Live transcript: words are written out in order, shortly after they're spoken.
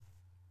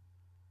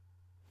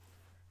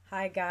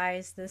Hi,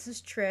 guys. This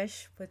is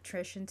Trish with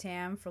Trish and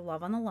Tam for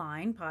Love on the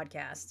Line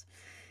podcast.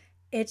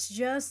 It's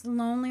just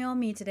lonely on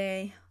me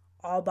today,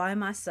 all by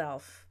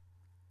myself.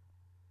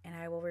 And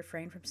I will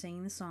refrain from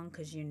singing the song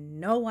because you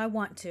know I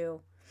want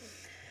to.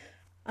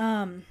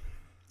 Um,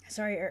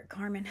 Sorry, Eric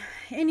Carmen.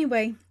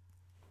 Anyway,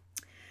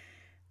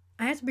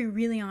 I have to be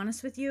really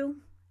honest with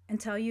you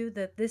and tell you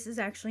that this is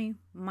actually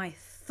my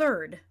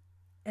third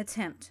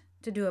attempt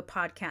to do a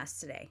podcast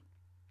today.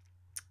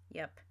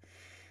 Yep.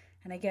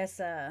 And I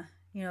guess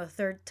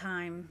third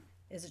time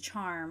is a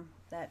charm.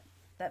 That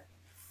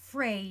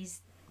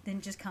phrase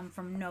didn't just come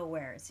from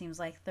nowhere. It seems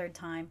like third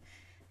time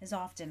is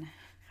often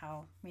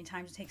how many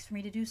times it takes for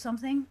me to do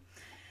something.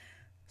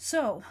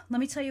 So let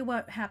me tell you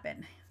what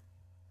happened.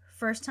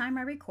 First time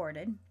I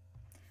recorded,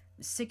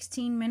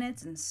 16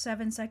 minutes and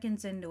 7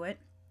 seconds into it,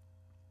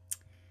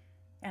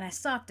 and I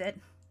stopped it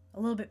a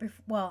little bit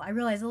before. Well, I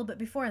realized a little bit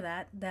before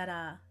that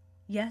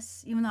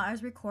yes, even though I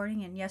was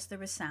recording and yes, there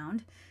was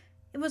sound,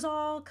 it was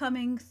all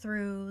coming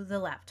through the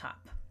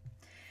laptop.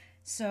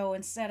 So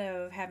instead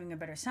of having a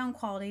better sound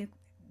quality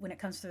when it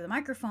comes through the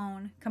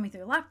microphone, coming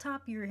through the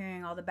laptop, you're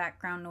hearing all the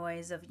background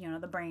noise of,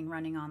 the brain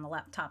running on the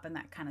laptop and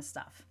that kind of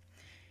stuff.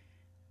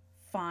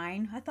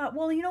 Fine. I thought,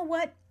 well, you know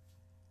what?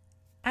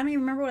 I don't even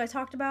remember what I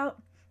talked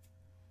about.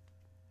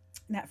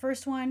 That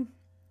first one,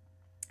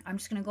 I'm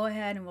just going to go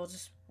ahead and we'll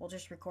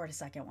just record a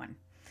second one.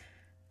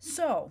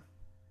 So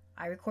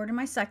I recorded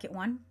my second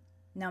one.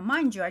 Now,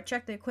 mind you, I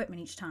checked the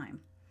equipment each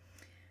time.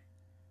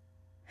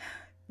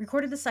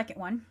 Recorded the second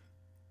one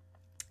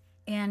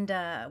and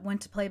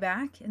went to play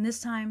back. And this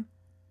time,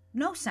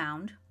 no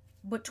sound,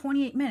 but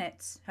 28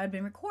 minutes had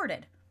been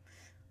recorded.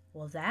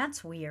 Well,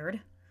 that's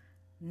weird.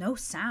 No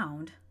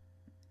sound.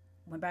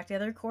 Went back to the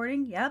other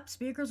recording. Yep,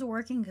 speakers are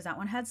working because that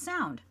one had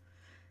sound.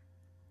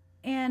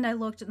 And I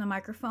looked at the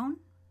microphone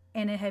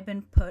and it had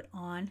been put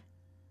on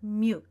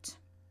mute.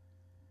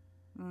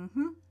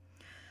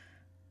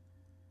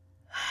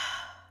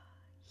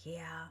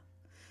 Yeah.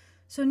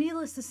 So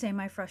needless to say,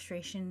 my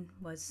frustration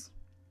was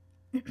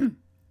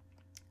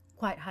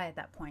quite high at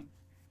that point.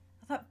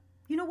 I thought,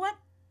 you know what?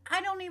 I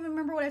don't even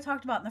remember what I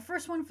talked about in the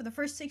first one for the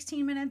first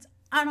 16 minutes.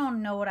 I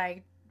don't know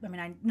I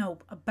know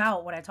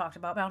about what I talked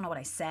about, but I don't know what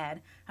I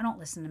said. I don't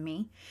listen to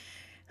me.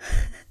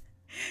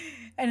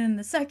 And in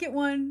the second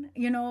one,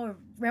 I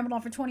rambled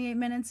on for 28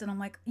 minutes and I'm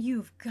like,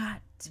 you've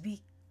got to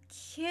be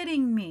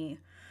kidding me.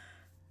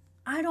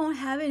 I don't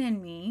have it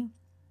in me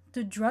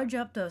to drudge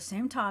up those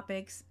same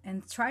topics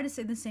and try to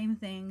say the same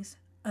things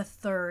a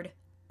third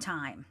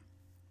time.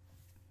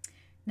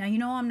 Now,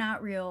 I'm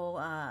not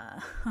real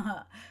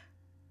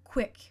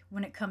quick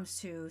when it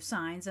comes to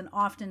signs, and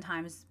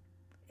oftentimes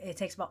it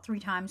takes about 3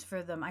 times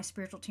for my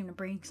spiritual team to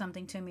bring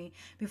something to me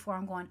before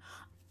I'm going,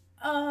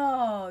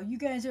 oh, you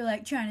guys are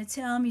like trying to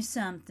tell me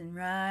something,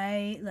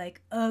 right? Like,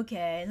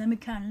 okay, let me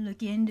kind of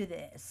look into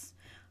this.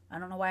 I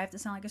don't know why I have to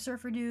sound like a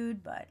surfer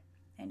dude, but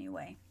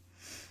anyway.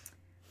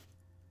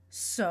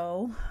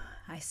 So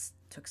I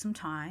took some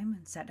time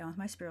and sat down with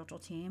my spiritual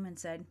team and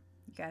said,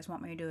 you guys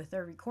want me to do a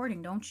third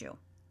recording, don't you?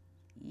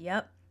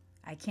 Yep.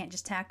 I can't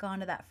just tack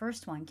on to that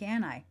first one,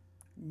 can I?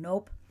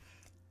 Nope.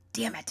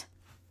 Damn it.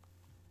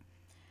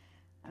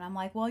 And I'm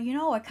like, well,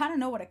 I kind of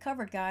know what I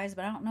covered, guys,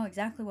 but I don't know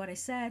exactly what I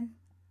said.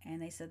 And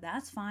they said,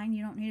 that's fine.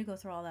 You don't need to go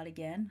through all that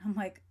again. I'm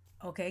like,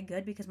 okay,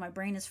 good, because my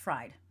brain is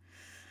fried.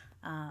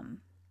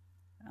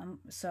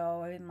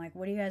 So I'm like,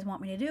 what do you guys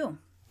want me to do?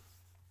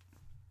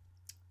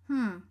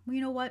 Well,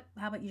 you know what?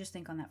 How about you just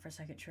think on that for a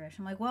second, Trish?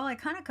 I'm like, well, I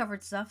kind of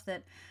covered stuff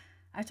that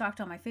I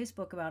talked on my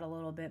Facebook about a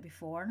little bit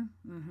before.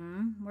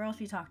 Where else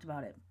have you talked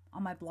about it?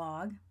 On my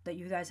blog that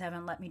you guys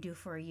haven't let me do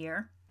for a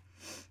year.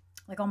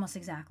 Like almost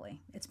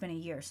exactly. It's been a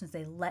year since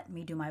they let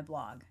me do my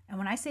blog. And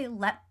when I say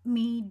let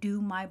me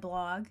do my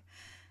blog,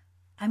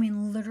 I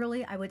mean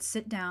literally I would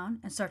sit down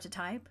and start to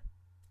type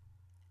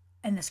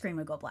and the screen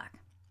would go black.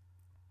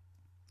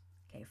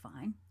 Okay,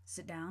 fine.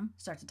 Sit down,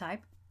 start to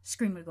type,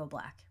 screen would go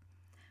black.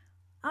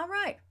 All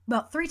right.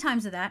 About 3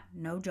 times of that.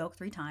 No joke,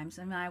 3 times.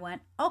 And I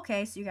went,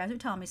 okay, so you guys are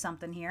telling me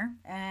something here.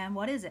 And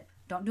what is it?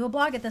 Don't do a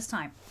blog at this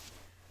time.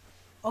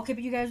 Okay,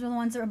 but you guys were the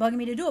ones that were bugging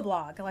me to do a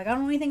blog. Like, I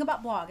don't know anything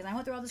about blogs. And I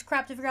went through all this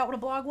crap to figure out what a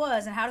blog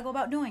was and how to go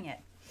about doing it.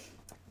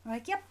 I'm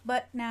like, yep,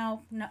 but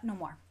now no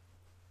more.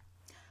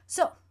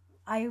 So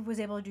I was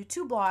able to do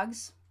 2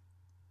 blogs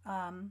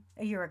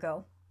a year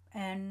ago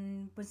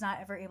and was not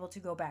ever able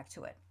to go back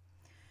to it.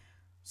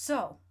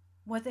 So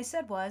what they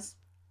said was,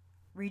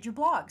 read your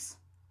blogs.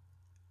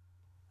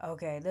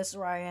 Okay, this is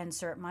where I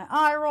insert my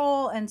eye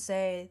roll and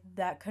say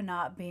that could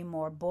not be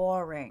more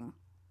boring.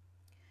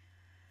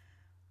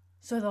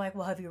 So they're like,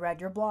 well, have you read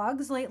your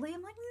blogs lately?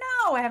 I'm like,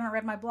 no, I haven't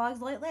read my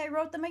blogs lately. I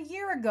wrote them a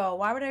year ago.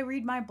 Why would I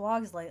read my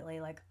blogs lately?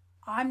 Like,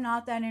 I'm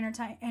not that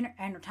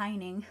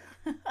entertaining.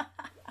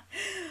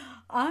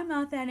 I'm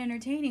not that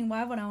entertaining.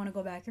 Why would I want to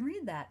go back and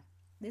read that?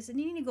 They said,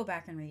 you need to go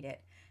back and read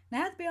it. Now,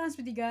 I have to be honest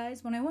with you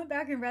guys. When I went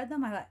back and read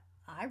them, I thought,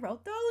 I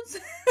wrote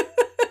those?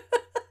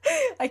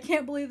 I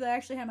can't believe that I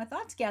actually had my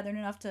thoughts gathered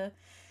enough to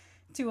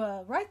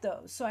write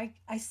those. So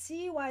I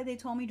see why they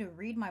told me to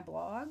read my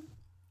blog.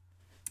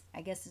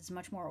 I guess it's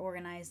much more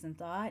organized than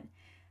thought.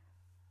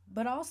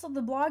 But also,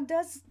 the blog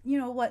does,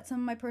 let some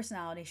of my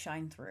personality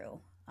shine through.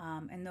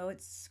 And though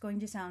it's going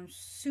to sound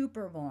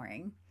super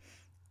boring,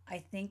 I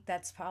think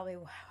that's probably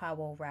how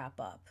we'll wrap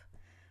up.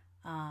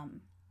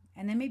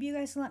 And then maybe you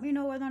guys can let me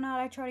know whether or not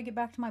I try to get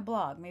back to my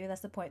blog. Maybe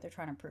that's the point they're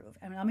trying to prove.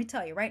 I mean, let me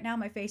tell you, right now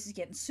my face is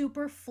getting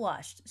super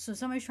flushed. So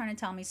somebody's trying to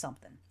tell me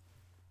something.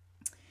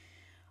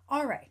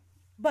 All right.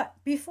 But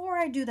before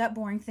I do that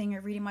boring thing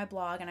of reading my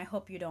blog, and I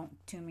hope you don't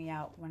tune me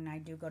out when I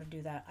do go to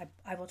do that,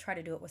 I will try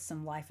to do it with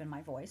some life in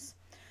my voice.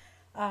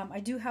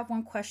 I do have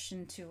one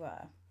question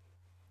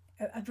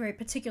a very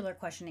particular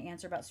question to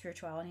answer about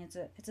spirituality.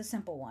 It's a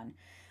simple one.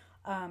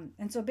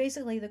 And so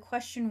basically the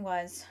question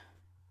was,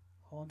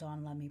 hold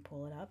on, let me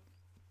pull it up.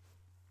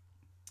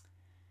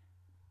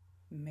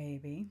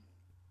 Maybe.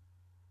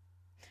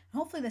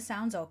 Hopefully the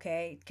sound's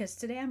okay, because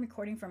today I'm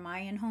recording from my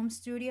in-home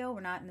studio.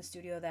 We're not in the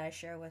studio that I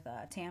share with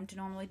Tam to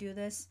normally do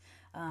this.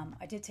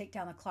 I did take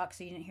down the clock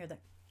so you didn't hear the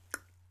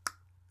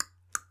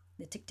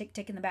tick, tick,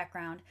 tick in the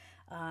background.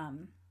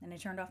 And I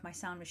turned off my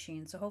sound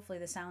machine, so hopefully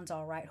the sound's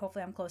all right.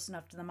 Hopefully I'm close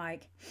enough to the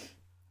mic.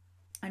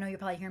 I know you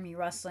probably hear me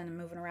rustling and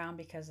moving around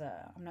because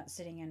I'm not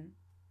sitting in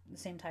the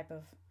same type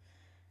of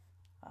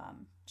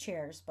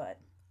chairs, but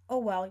oh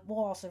well, we'll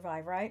all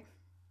survive, right?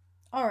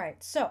 All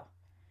right, so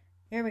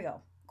here we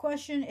go.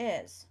 Question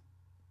is,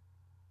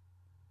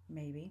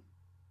 maybe.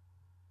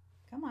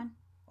 Come on,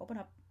 open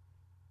up.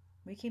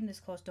 We came this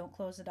close. Don't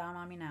close it down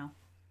on me now.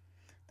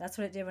 That's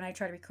what it did when I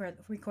tried to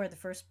record the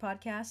first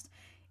podcast.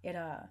 It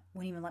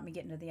wouldn't even let me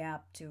get into the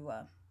app to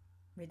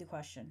read the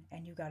question.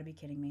 And you got to be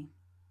kidding me.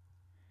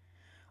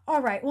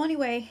 All right. Well,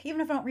 anyway,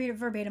 even if I don't read it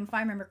verbatim, if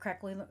I remember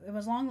correctly, it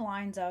was along the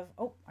lines of,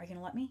 oh, are you going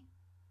to let me?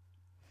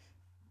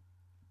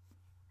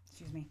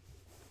 Excuse me.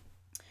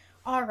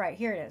 All right,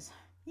 here it is.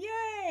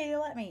 Yay, they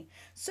let me.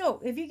 So,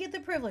 if you get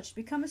the privilege to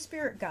become a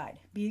spirit guide,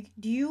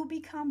 do you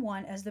become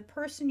one as the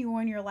person you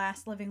were in your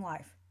last living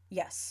life?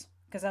 Yes,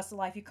 because that's the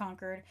life you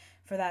conquered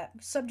for that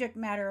subject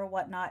matter or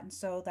whatnot, and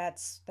so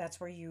that's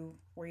where you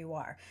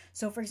are.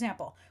 So, for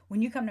example,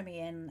 when you come to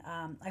me and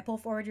I pull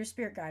forward your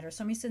spirit guide, or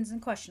somebody sends in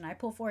a question, I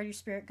pull forward your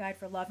spirit guide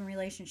for love and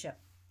relationship.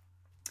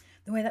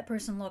 The way that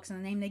person looks and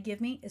the name they give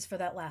me is for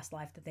that last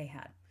life that they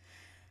had.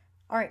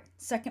 All right,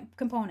 second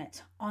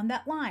component. On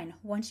that line,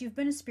 once you've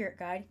been a spirit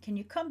guide, can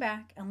you come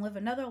back and live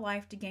another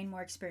life to gain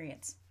more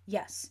experience?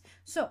 Yes.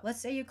 So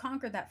let's say you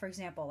conquered that, for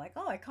example, like,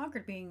 oh, I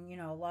conquered being,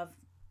 love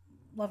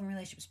and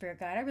relationship spirit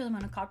guide. I really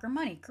want to conquer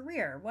money,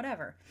 career,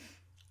 whatever.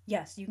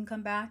 Yes, you can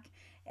come back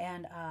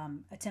and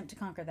attempt to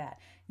conquer that.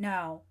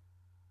 Now,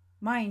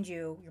 mind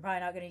you, you're probably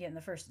not going to get in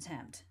the first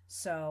attempt.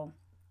 So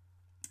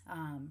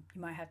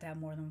you might have to have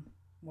more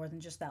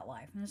than just that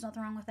life. And there's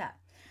nothing wrong with that.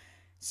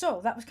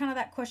 So that was kind of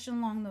that question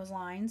along those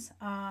lines.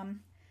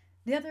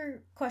 The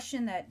other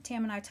question that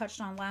Tam and I touched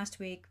on last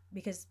week,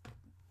 because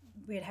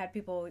we had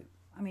people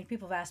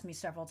have asked me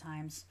several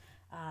times,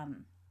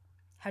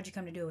 how'd you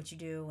come to do what you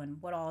do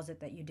and what all is it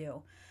that you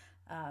do?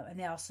 And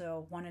they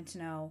also wanted to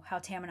know how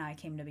Tam and I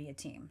came to be a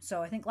team.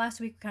 So I think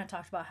last week we kind of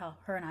talked about how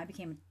her and I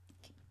became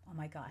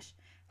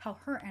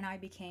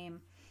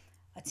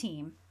a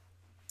team.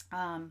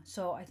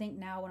 So I think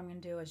now what I'm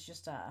going to do is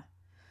just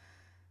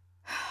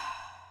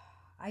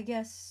I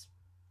guess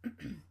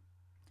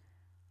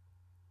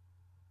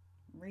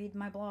read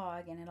my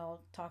blog and it'll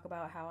talk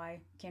about how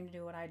I came to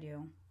do what I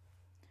do.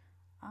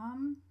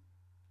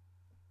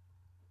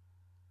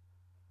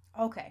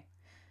 Okay.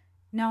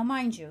 Now,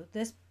 mind you,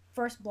 this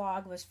first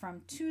blog was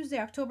from Tuesday,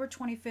 October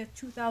 25th,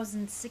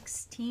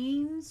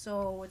 2016.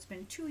 So it's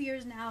been 2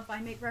 years now. If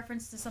I make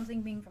reference to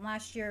something being from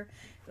last year,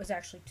 it was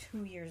actually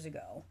 2 years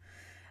ago.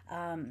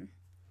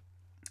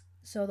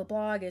 So the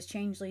blog is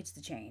Change Leads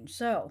to Change.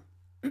 So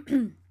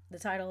the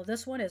title of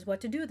this one is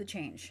What to Do with the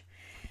Change.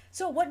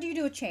 So what do you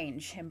do with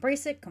change?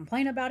 Embrace it,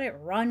 complain about it,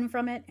 run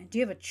from it? And do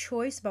you have a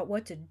choice about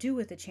what to do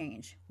with the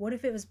change? What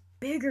if it was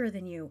bigger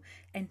than you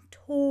and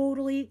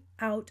totally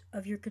out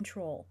of your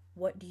control?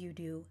 What do you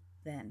do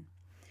then?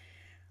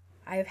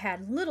 I have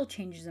had little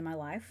changes in my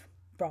life.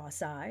 Bra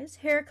size,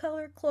 hair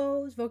color,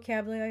 clothes,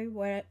 vocabulary.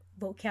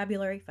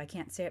 If I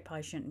can't say it,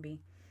 probably shouldn't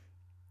be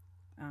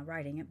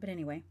writing it. But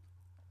anyway,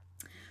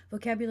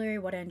 vocabulary,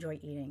 what I enjoy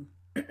eating.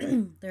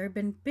 There have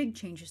been big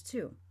changes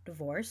too.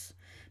 Divorce,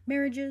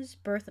 marriages,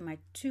 birth of my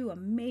 2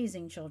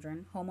 amazing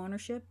children, home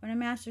ownership, and a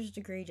master's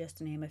degree, just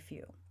to name a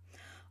few.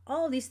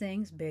 All of these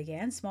things, big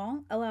and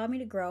small, allow me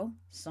to grow,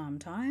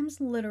 sometimes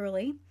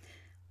literally,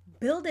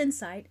 build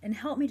insight, and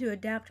help me to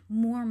adapt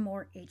more and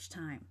more each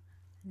time.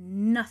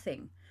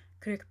 Nothing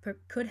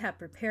could have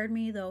prepared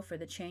me, though, for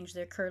the change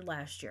that occurred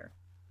last year.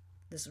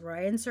 This is where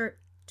I insert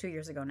 2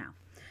 years ago now.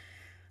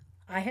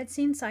 I had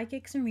seen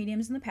psychics and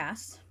mediums in the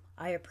past.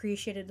 I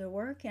appreciated their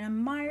work and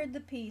admired the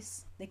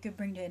peace they could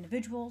bring to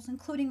individuals,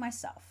 including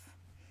myself.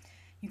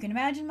 You can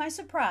imagine my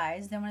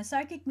surprise that when a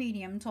psychic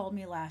medium told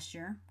me last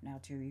year,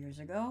 now 2 years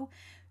ago,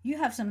 you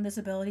have some of this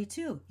ability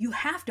too. You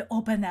have to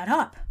open that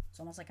up. It's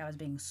almost like I was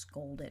being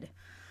scolded.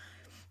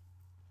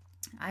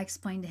 I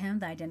explained to him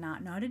that I did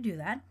not know how to do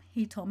that.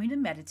 He told me to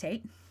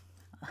meditate.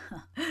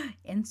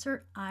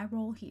 Insert eye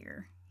roll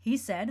here. He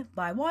said,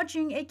 by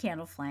watching a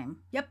candle flame.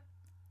 Yep,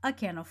 a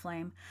candle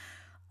flame.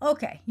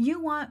 Okay, you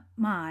want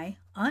my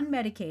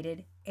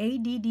unmedicated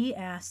ADD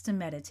ass to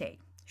meditate.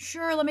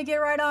 Sure, let me get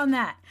right on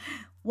that.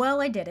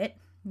 Well, I did it.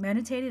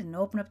 Meditated and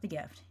opened up the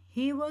gift.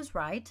 He was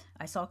right.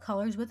 I saw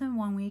colors within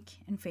 1 week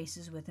and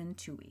faces within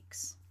 2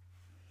 weeks.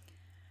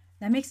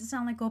 That makes it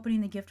sound like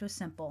opening the gift was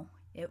simple.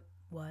 It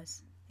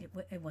was.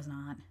 It was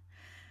not.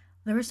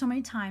 There were so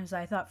many times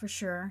I thought for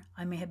sure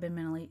I may have been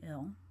mentally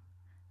ill.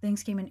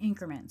 Things came in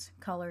increments,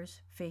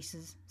 colors,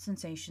 faces,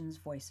 sensations,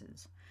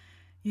 voices.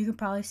 You can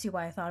probably see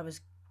why I thought I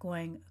was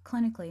going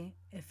clinically,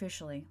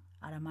 officially,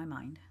 out of my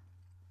mind.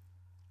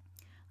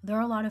 There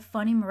are a lot of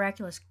funny,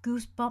 miraculous,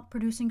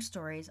 goosebump-producing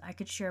stories I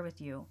could share with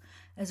you,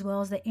 as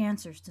well as the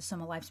answers to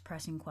some of life's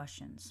pressing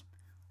questions.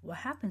 What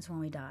happens when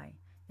we die?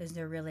 Is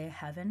there really a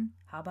heaven?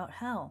 How about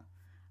hell?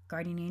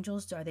 Guardian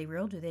angels, are they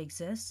real? Do they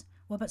exist?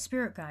 What about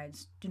spirit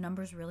guides? Do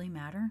numbers really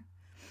matter?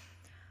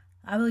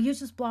 I will use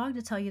this blog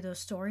to tell you those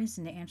stories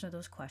and to answer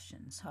those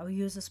questions. I will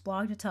use this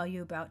blog to tell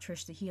you about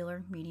Trish the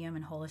Healer, Medium,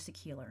 and Holistic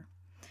Healer.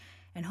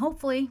 And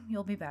hopefully,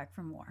 you'll be back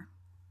for more.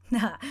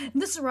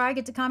 This is where I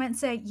get to comment and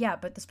say, yeah,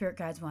 but the spirit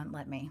guides won't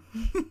let me.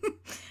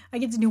 I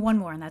get to do one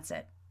more and that's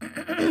it.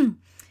 And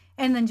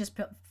then just,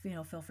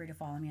 feel free to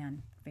follow me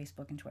on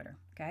Facebook and Twitter.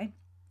 Okay?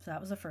 So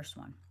that was the first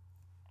one.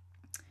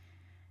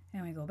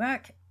 And we go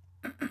back.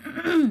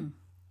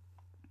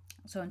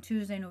 So on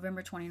Tuesday,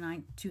 November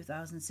 29th,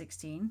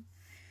 2016,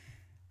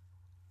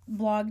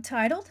 blog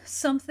titled,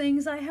 Some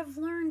Things I Have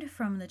Learned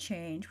from the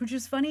Change, which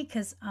is funny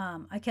because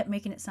I kept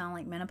making it sound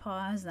like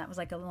menopause. And that was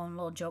like a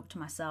little joke to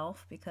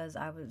myself because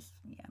I was,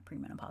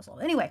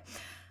 premenopausal. Anyway,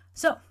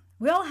 so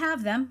we all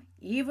have them,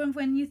 even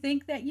when you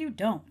think that you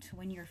don't,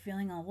 when you're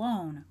feeling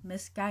alone,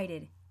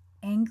 misguided,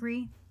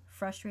 angry,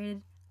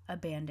 frustrated,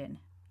 abandoned.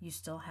 You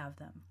still have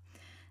them.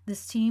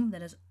 This team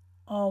that is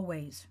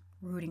always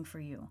rooting for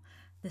you.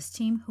 This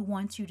team who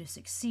wants you to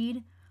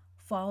succeed,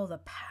 follow the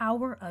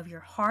power of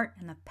your heart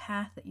and the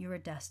path that you are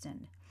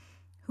destined.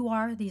 Who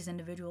are these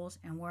individuals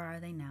and where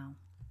are they now?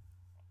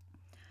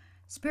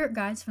 Spirit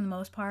guides, for the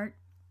most part,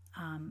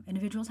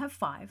 individuals have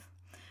 5.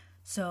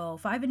 So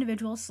 5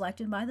 individuals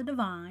selected by the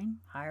divine,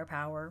 higher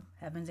power,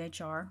 heaven's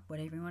HR,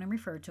 whatever you want to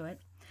refer to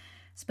it,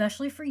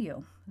 especially for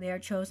you. They are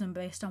chosen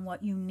based on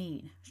what you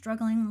need.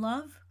 Struggling in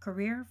love,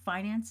 career,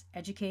 finance,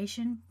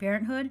 education,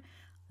 parenthood.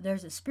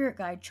 There's a spirit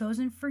guide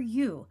chosen for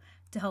you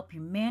to help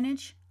you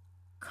manage,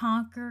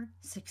 conquer,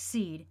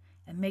 succeed,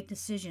 and make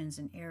decisions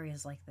in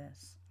areas like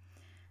this.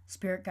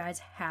 Spirit guides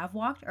have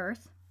walked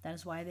Earth. That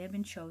is why they have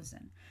been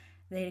chosen.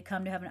 They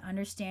come to have an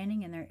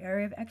understanding in their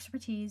area of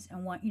expertise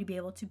and want you to be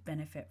able to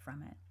benefit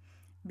from it.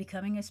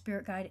 Becoming a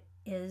spirit guide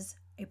is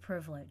a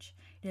privilege.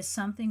 It is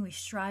something we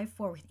strive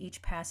for with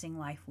each passing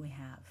life we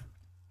have.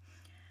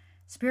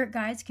 Spirit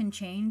guides can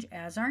change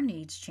as our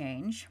needs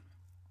change.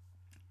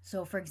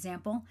 So, for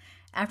example,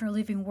 after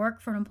leaving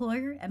work for an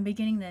employer and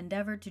beginning the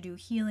endeavor to do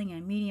healing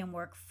and medium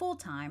work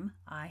full-time,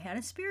 I had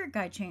a spirit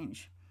guide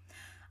change.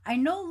 I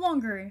no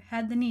longer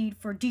had the need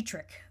for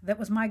Dietrich. That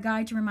was my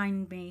guide to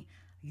remind me,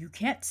 you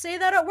can't say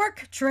that at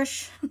work,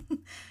 Trish.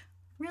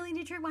 Really,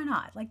 Dietrich? Why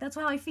not? That's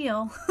how I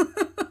feel.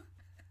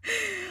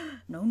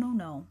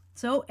 No.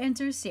 So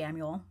enters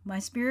Samuel, my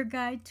spirit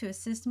guide, to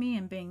assist me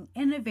in being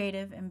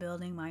innovative and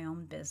building my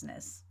own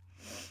business.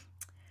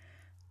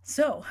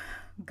 So,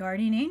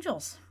 guardian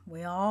angels.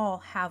 We all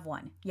have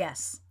one.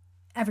 Yes,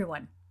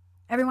 everyone.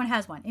 Everyone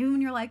has one. Even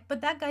when you're like,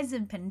 but that guy's a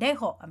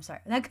pendejo. I'm sorry.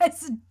 That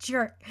guy's a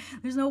jerk.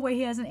 There's no way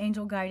he has an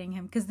angel guiding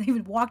him because they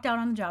would walked out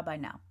on the job by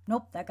now.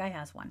 Nope, that guy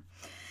has one.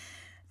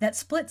 That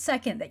split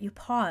second that you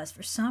pause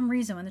for some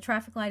reason when the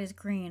traffic light is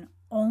green,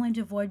 only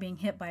to avoid being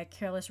hit by a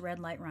careless red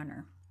light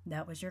runner.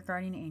 That was your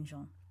guardian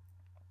angel.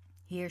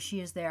 He or she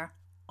is there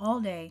all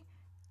day,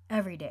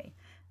 every day,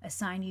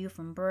 assigned to you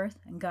from birth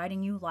and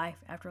guiding you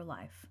life after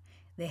life.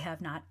 They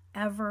have not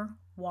ever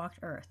walked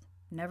Earth.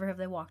 Never have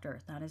they walked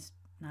Earth, not as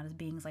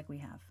beings like we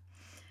have.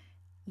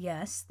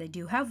 Yes, they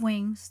do have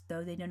wings,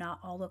 though they do not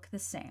all look the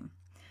same.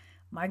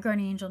 My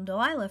guardian angel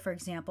Delilah, for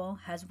example,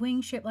 has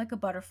wings shaped like a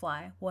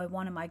butterfly, while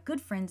one of my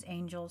good friend's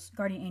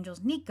guardian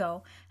angels,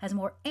 Nico, has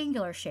more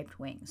angular shaped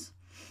wings.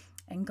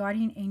 And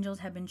guardian angels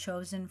have been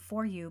chosen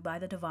for you by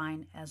the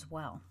divine as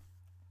well.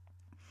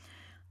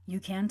 You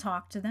can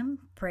talk to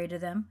them, pray to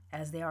them,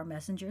 as they are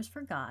messengers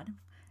for God.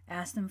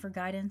 Ask them for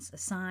guidance, a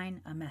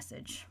sign, a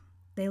message.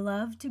 They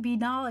love to be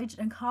acknowledged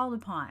and called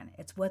upon.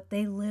 It's what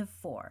they live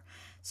for.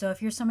 So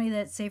if you're somebody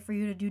that's safe for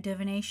you to do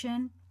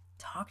divination,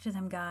 talk to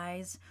them,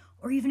 guys.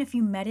 Or even if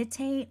you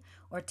meditate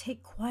or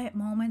take quiet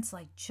moments,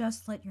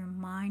 just let your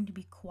mind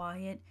be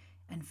quiet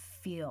and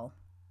feel,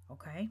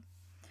 okay?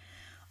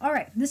 All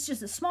right, this is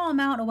just a small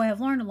amount of what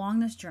I've learned along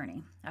this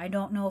journey. I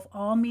don't know if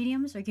all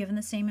mediums are given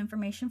the same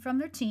information from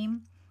their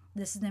team.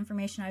 This is the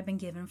information I've been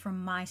given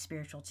from my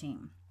spiritual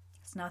team.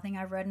 It's nothing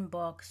I've read in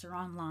books or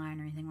online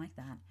or anything like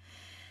that.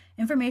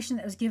 Information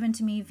that was given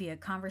to me via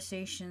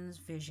conversations,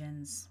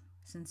 visions,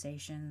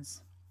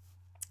 sensations,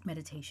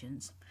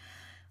 meditations.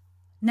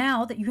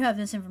 Now that you have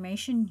this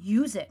information,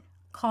 use it.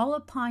 Call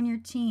upon your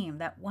team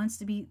that wants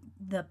to be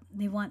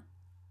they want,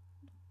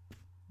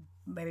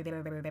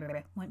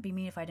 wouldn't be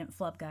me if I didn't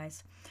flub,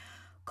 guys.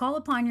 Call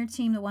upon your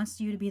team that wants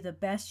you to be the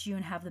best you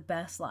and have the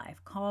best life.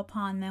 Call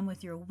upon them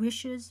with your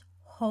wishes,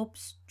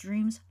 hopes,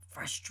 dreams,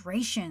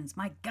 frustrations.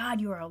 My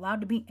God, you are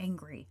allowed to be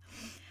angry.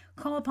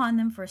 Call upon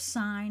them for a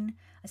sign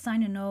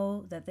to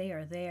know that they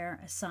are there,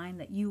 a sign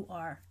that you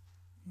are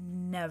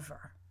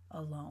never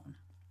alone.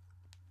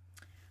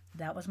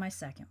 That was my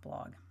second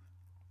blog.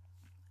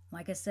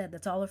 Like I said,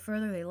 that's all the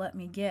further they let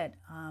me get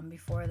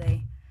before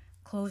they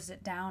closed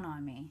it down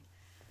on me.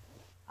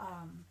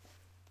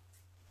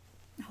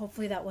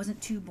 Hopefully that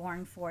wasn't too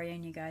boring for you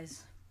and you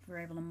guys were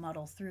able to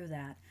muddle through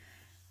that.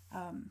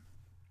 I'm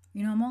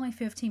only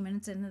 15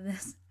 minutes into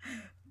this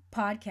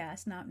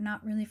podcast,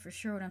 not really for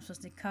sure what I'm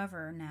supposed to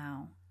cover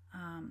now.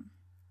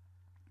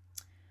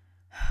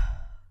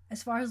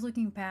 As far as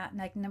looking back,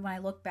 like when I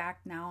look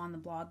back now on the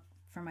blog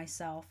for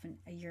myself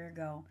a year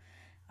ago,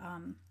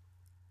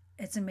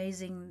 it's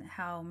amazing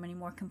how many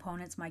more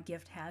components my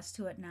gift has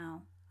to it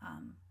now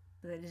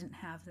that it didn't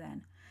have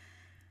then.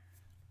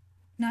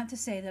 Not to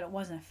say that it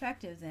wasn't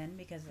effective then,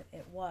 because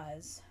it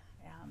was,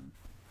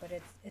 but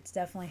it's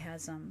definitely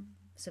has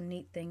some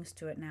neat things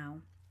to it now.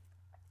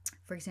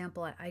 For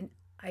example,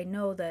 I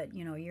know that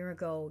a year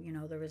ago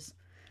there was,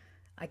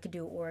 I could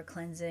do aura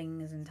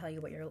cleansings and tell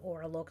you what your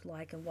aura looked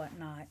like and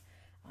whatnot.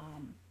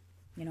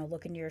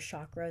 Look into your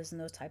chakras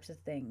and those types of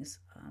things.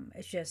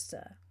 It's just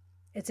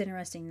it's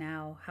interesting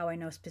now how I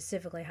know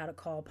specifically how to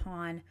call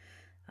upon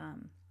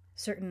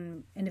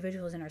certain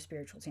individuals in our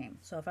spiritual team.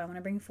 So if I want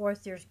to bring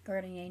forth your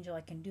guardian angel,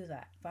 I can do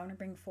that. If I want to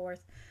bring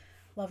forth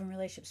love and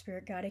relationship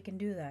spirit guide, I can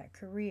do that.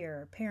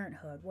 Career,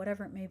 parenthood,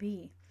 whatever it may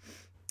be,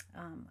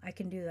 I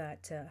can do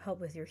that to help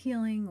with your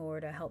healing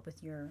or to help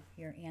with your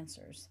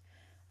answers.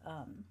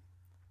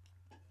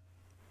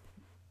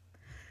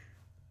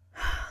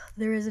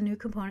 There is a new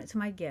component to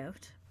my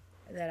gift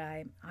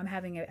that I'm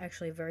having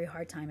actually a very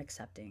hard time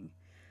accepting.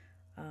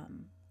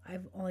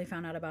 I've only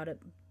found out about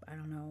it, I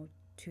don't know,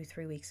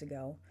 2-3 weeks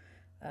ago.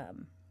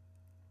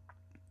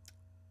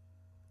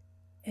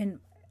 And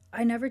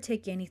I never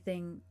take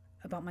anything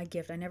about my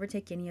gift, I never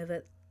take any of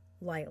it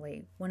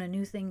lightly. When a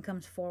new thing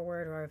comes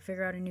forward, or I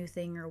figure out a new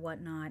thing or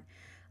whatnot,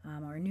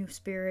 or a new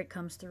spirit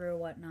comes through or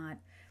whatnot,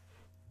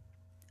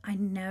 I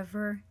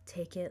never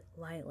take it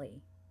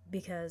lightly,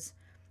 because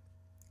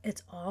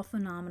it's all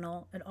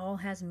phenomenal. It all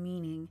has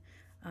meaning.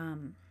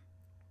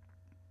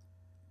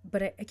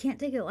 But I can't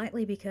take it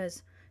lightly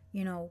because,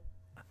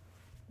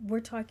 we're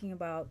talking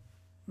about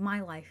my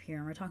life here,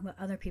 and we're talking about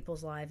other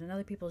people's lives and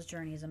other people's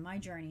journeys and my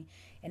journey,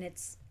 and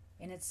it's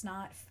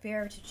not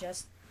fair to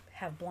just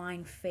have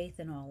blind faith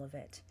in all of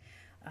it.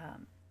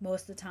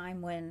 Most of the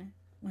time when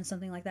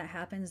something like that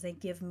happens, they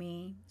give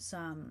me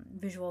some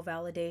visual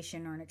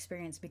validation or an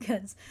experience,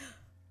 because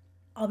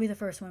I'll be the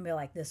first one to be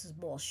like, this is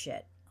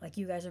bullshit. Like,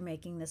 you guys are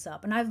making this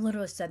up. And I've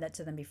literally said that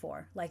to them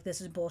before. Like,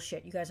 this is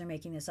bullshit. You guys are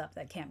making this up.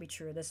 That can't be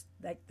true.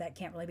 That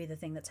can't really be the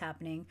thing that's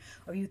happening.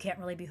 Or you can't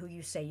really be who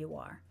you say you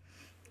are.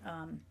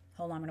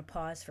 Hold on, I'm going to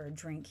pause for a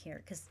drink here.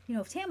 Because,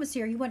 if Tam was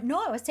here, you wouldn't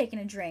know I was taking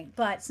a drink.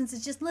 But since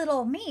it's just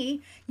little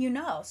me,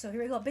 So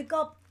here we go. Big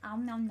gulp.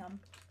 Nom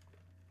nom.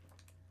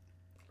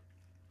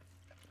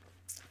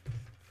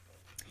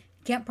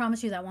 Can't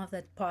promise you that I won't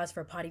have to pause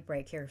for a potty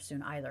break here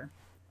soon either.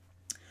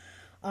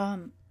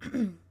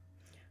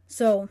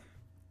 So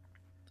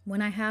when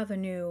I have a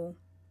new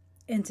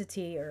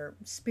entity or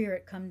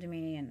spirit come to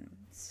me and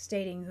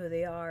stating who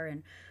they are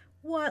and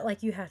what,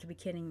 like, you have to be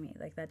kidding me.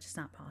 Like, that's just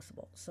not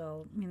possible.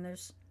 So,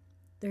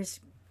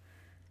 there's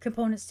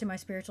components to my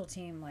spiritual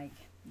team. Like,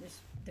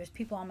 there's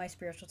people on my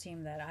spiritual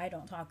team that I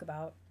don't talk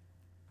about,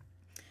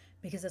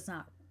 because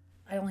I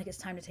don't think it's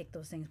time to take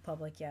those things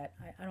public yet.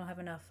 I don't have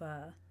enough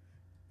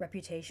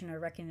reputation or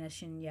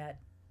recognition yet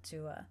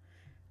to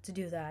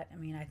do that.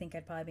 I think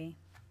I'd probably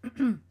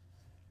be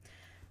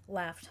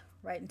laughed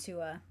right into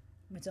a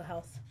mental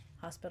health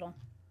hospital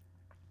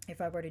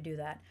if I were to do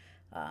that.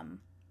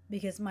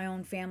 Because my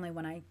own family,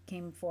 when I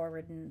came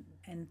forward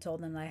and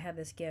told them that I had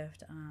this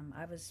gift,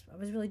 I was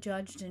really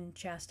judged and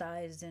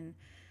chastised and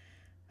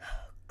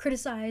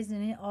criticized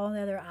and all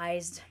the other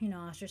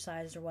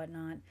ostracized or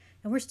whatnot.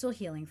 And we're still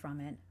healing from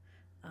it,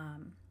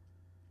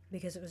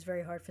 because it was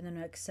very hard for them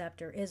to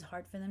accept, or is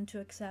hard for them to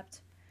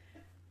accept.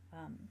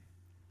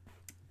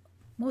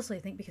 Mostly, I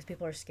think, because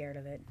people are scared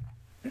of it.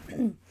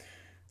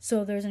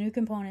 So there's a new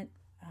component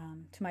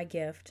to my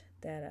gift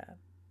that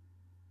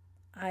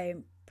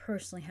I'm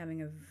personally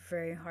having a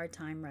very hard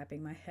time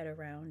wrapping my head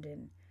around,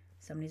 and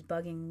somebody's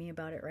bugging me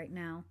about it right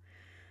now.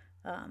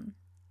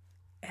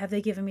 Have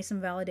they given me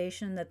some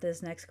validation that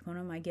this next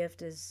component of my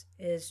gift is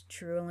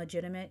true and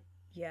legitimate?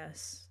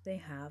 Yes, they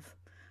have.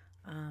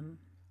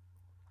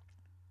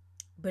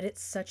 But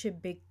it's such a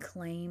big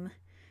claim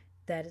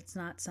that it's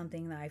not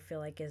something that I feel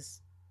like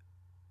it's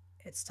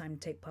time to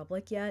take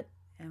public yet.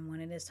 And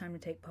when it is time to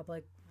take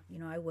public,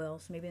 I will.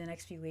 So maybe in the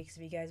next few weeks,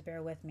 if you guys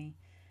bear with me,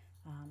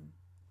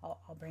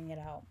 I'll bring it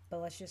out. But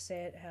let's just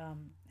say it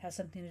has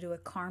something to do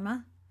with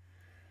karma.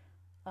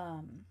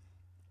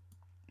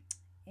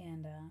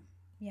 And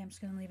yeah, I'm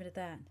just going to leave it at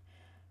that.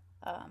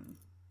 Um,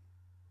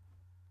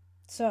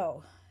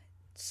 so,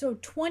 so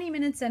 20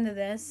 minutes into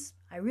this,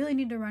 I really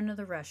need to run to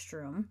the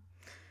restroom.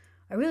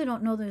 I really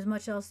don't know there's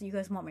much else that you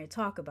guys want me to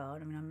talk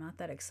about. I mean, I'm not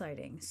that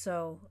exciting.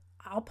 So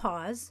I'll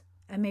pause.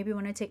 And maybe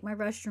when I take my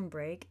restroom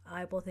break,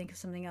 I will think of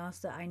something else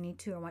that I need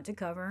to or want to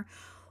cover.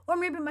 Or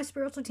maybe my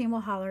spiritual team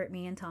will holler at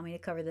me and tell me to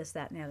cover this,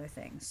 that, and the other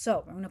thing.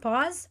 So I'm going to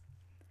pause.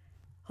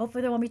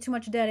 Hopefully, there won't be too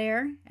much dead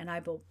air. And I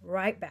will be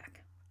right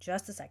back.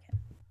 Just a second.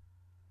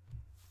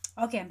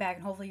 Okay, I'm back.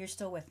 And hopefully, you're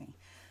still with me.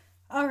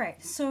 All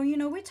right. So,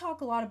 we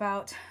talk a lot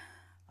about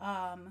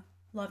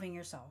loving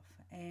yourself.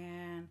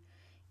 And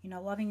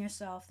loving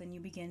yourself, then you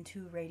begin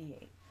to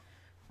radiate,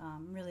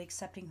 really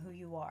accepting who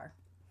you are.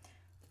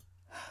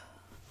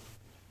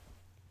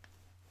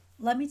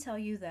 Let me tell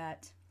you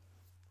that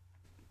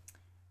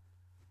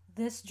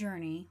this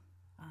journey,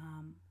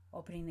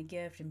 opening the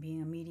gift and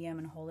being a medium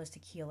and a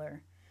holistic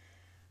healer,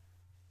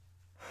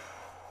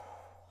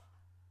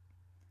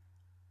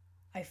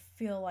 I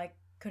feel like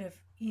could have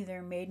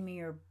either made me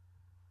or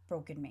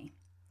broken me.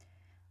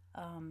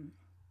 Um,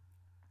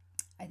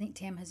 I think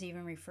Tam has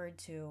even referred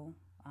to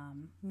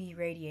me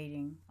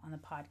radiating on the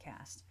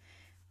podcast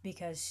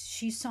because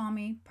she saw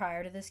me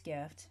prior to this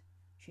gift.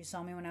 She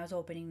saw me when I was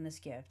opening this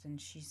gift, and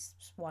she's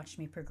watched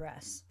me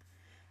progress.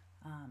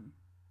 Um,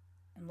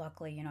 and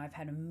luckily, I've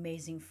had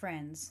amazing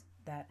friends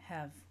that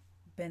have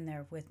been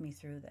there with me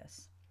through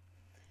this.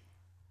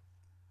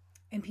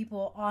 And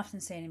people often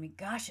say to me,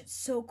 "Gosh, it's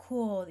so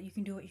cool that you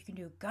can do what you can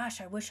do.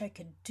 Gosh, I wish I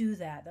could do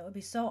that. That would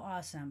be so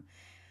awesome."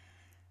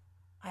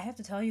 I have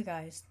to tell you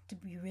guys, to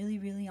be really,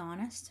 really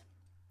honest,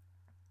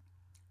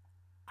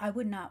 I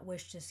would not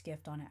wish this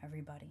gift on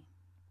everybody.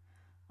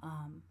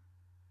 Um,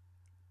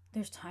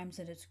 there's times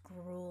that it's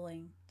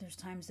grueling. There's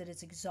times that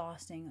it's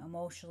exhausting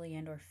emotionally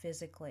and or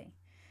physically.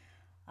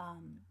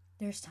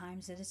 There's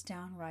times that it's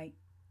downright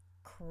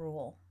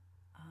cruel.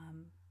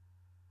 Um,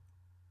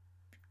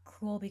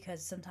 Cruel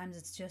because sometimes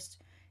it's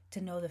just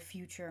to know the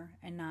future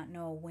and not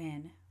know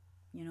when.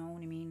 You know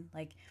what I mean?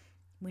 Like,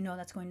 we know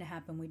that's going to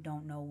happen. We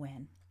don't know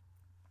when.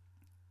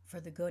 For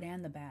the good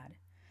and the bad.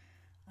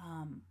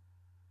 Um,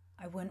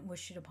 I wouldn't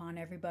wish it upon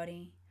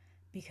everybody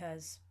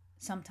because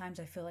sometimes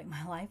I feel like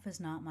my life is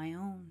not my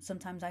own.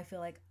 Sometimes I feel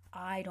like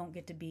I don't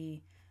get to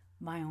be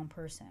my own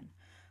person.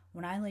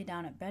 When I lay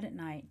down at bed at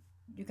night,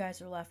 you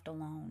guys are left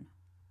alone.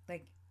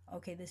 Like,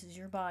 okay, this is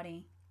your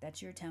body,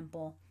 that's your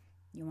temple.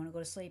 You want to go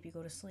to sleep, you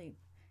go to sleep.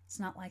 It's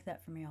not like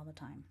that for me all the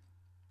time.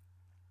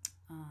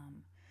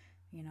 Um,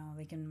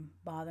 they can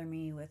bother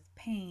me with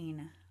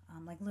pain,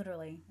 like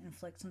literally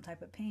inflict some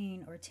type of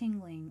pain or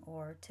tingling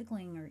or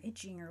tickling or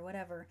itching or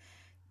whatever,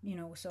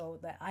 so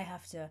that I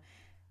have to,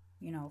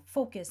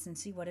 focus and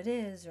see what it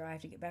is, or I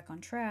have to get back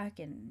on track.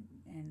 And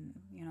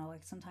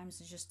like sometimes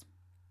it's just,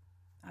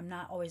 I'm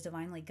not always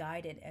divinely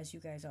guided as you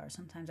guys are.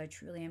 Sometimes I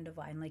truly am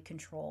divinely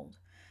controlled.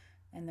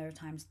 And there are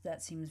times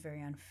that seems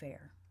very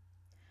unfair.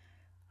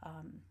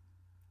 Um,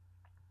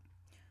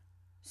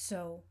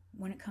 so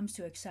when it comes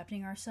to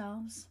accepting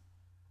ourselves,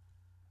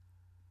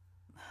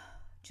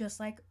 just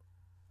like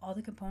all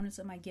the components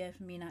of my gift,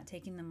 me not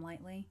taking them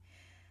lightly,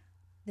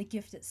 the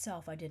gift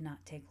itself I did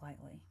not take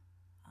lightly.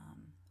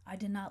 I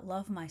did not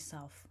love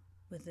myself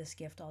with this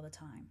gift all the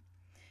time,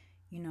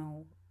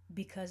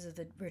 because of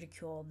the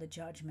ridicule, the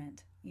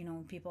judgment.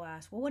 When people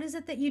ask, well, what is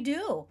it that you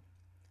do?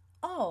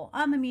 Oh,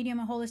 I'm a medium,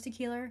 a holistic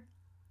healer.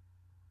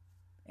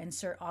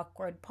 Insert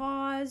awkward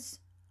pause.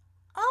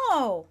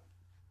 Oh,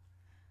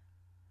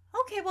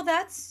 okay, well,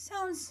 that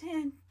sounds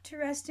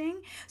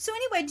interesting. So,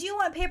 anyway, do you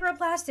want paper or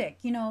plastic?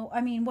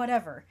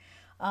 Whatever.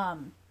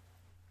 Um,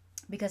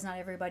 because not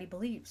everybody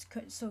believes.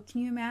 So,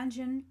 can you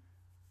imagine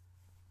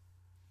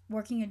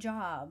working a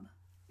job?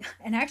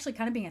 And actually,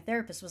 kind of being a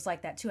therapist was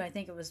like that too. I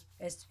think it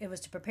was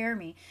to prepare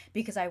me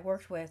because I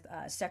worked with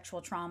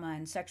sexual trauma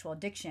and sexual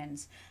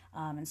addictions,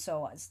 and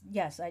so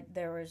yes,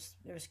 there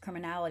was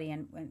criminality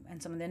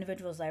and some of the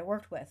individuals that I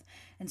worked with,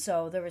 and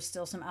so there was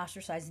still some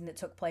ostracizing that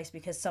took place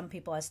because some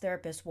people as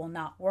therapists will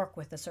not work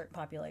with a certain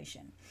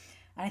population,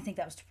 and I think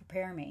that was to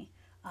prepare me.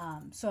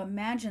 So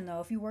imagine though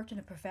if you worked in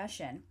a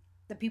profession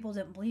that people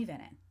didn't believe in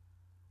it.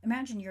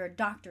 Imagine you're a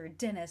doctor, a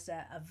dentist,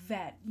 a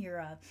vet, you're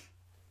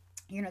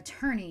an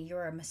attorney,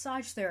 you're a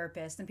massage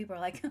therapist, and people are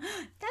like,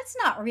 that's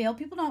not real.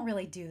 People don't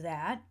really do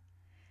that.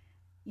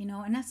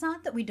 And that's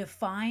not that we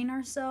define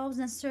ourselves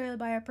necessarily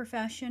by our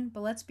profession,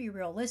 but let's be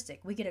realistic.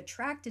 We get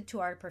attracted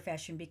to our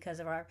profession because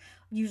of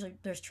usually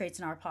there's traits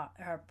in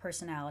our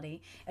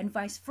personality, and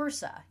vice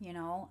versa,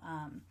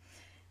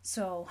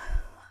 So,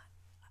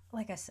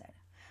 like I said,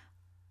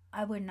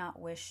 I would not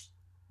wish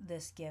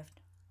this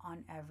gift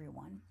on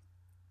everyone.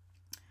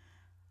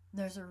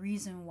 There's a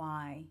reason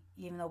why,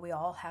 even though we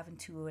all have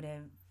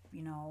intuitive,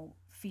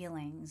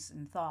 feelings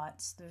and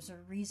thoughts, there's a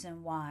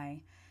reason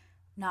why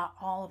not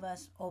all of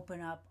us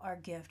open up our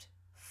gift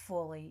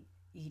fully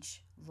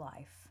each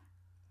life.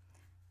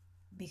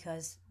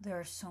 Because there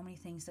are so many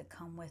things that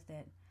come with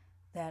it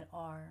that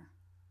are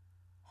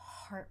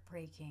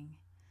heartbreaking,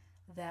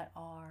 that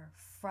are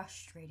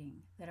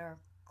frustrating, that are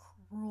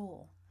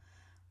rule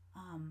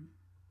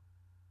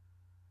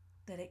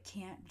that it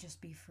can't just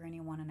be for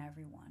anyone and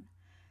everyone.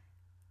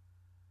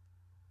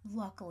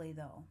 Luckily,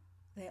 though,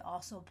 they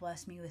also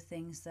bless me with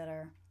things that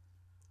are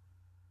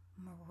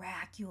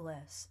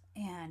miraculous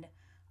and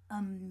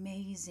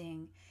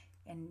amazing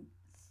and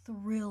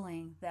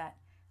thrilling that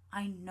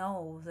I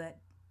know that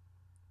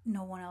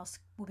no one else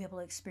will be able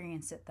to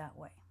experience it that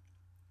way.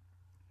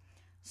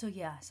 So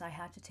yes, I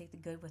had to take the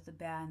good with the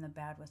bad and the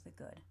bad with the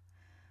good.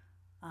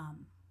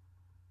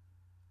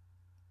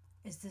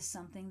 Is this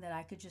something that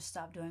I could just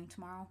stop doing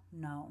tomorrow?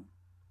 No.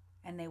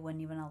 And they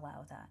wouldn't even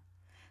allow that.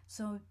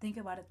 So think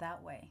about it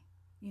that way.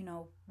 You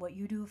know, what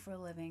you do for a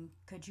living,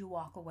 could you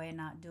walk away and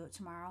not do it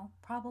tomorrow?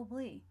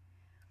 Probably.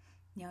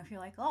 You know, if you're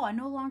like, oh, I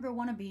no longer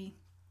want to be,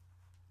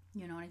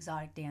 an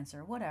exotic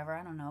dancer, whatever,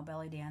 I don't know,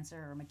 belly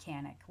dancer or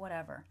mechanic,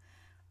 whatever.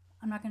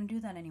 I'm not going to do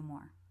that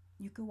anymore.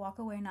 You could walk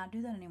away and not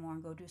do that anymore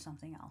and go do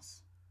something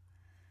else.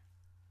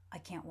 I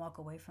can't walk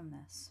away from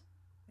this.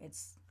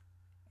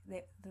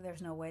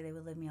 There's no way they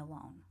would leave me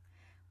alone.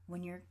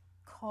 When you're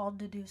called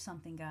to do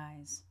something,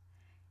 guys,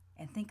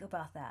 and think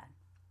about that.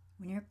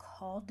 When you're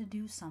called to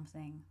do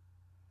something,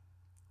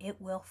 it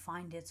will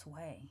find its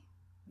way.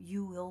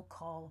 You will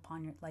call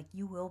upon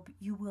you will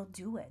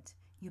do it.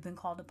 You've been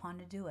called upon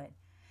to do it.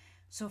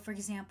 So for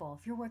example,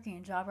 if you're working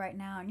a job right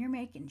now and you're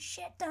making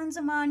shit tons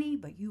of money,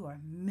 but you are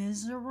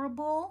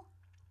miserable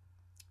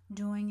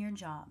doing your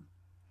job,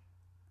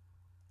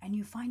 and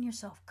you find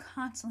yourself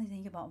constantly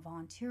thinking about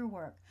volunteer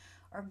work,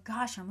 or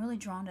gosh, I'm really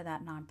drawn to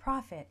that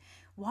nonprofit.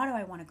 Why do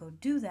I want to go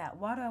do that?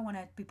 Why do I want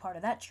to be part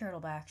of that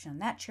charitable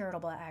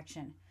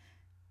action?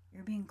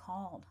 You're being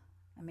called,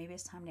 and maybe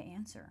it's time to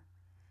answer.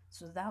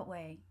 So that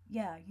way,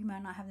 yeah, you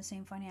might not have the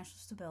same financial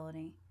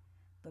stability,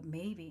 but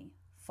maybe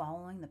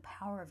following the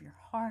power of your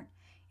heart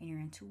and your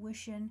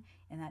intuition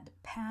and that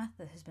path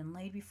that has been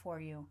laid before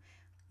you,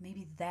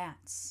 maybe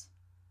that's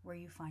where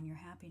you find your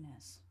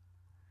happiness.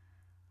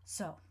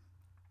 So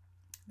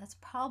that's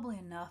probably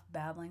enough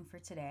babbling for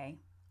today.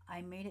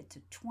 I made it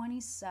to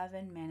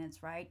 27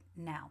 minutes right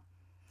now.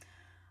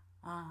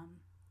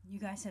 You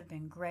guys have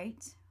been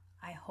great.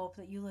 I hope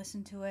that you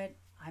listened to it.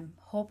 I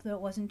hope that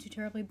it wasn't too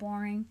terribly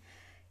boring.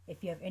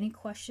 If you have any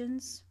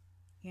questions,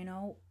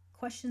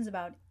 questions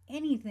about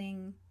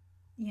anything,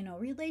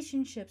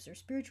 relationships or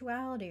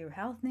spirituality or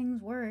how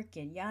things work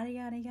and yada,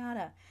 yada,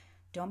 yada,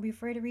 don't be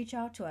afraid to reach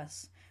out to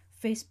us.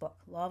 Facebook,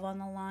 Love on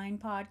the Line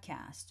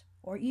Podcast,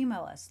 or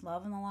email us,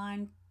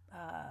 loveontheline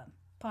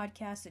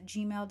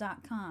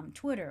podcast@gmail.com.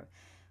 Twitter,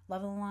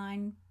 Love on the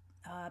Line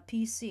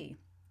PC.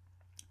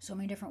 So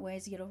many different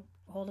ways to get a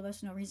hold of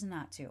us, no reason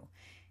not to.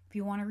 If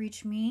you want to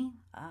reach me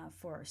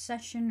for a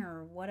session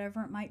or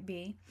whatever it might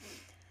be,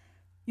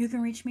 you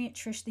can reach me at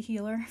Trish the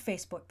Healer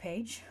Facebook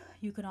page.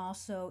 You can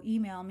also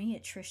email me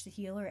at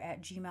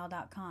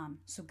trishthehealer@gmail.com.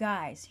 So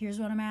guys, here's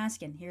what I'm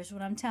asking. Here's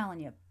what I'm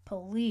telling you.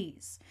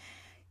 Please,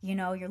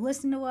 you're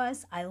listening to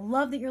us. I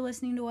love that you're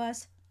listening to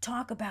us.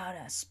 Talk about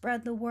us.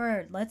 Spread the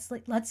word. Let's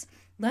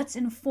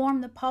inform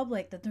the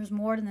public that there's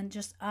more than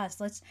just us.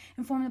 Let's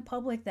inform the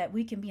public that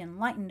we can be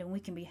enlightened and we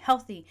can be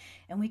healthy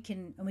and we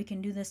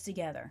can do this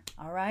together.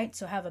 All right?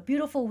 So have a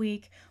beautiful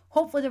week.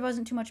 Hopefully there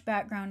wasn't too much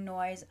background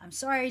noise. I'm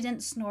sorry I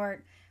didn't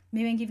snort.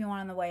 Maybe I can give you one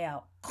on the way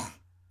out.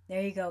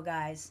 There you go,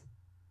 guys.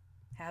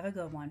 Have a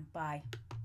good one. Bye.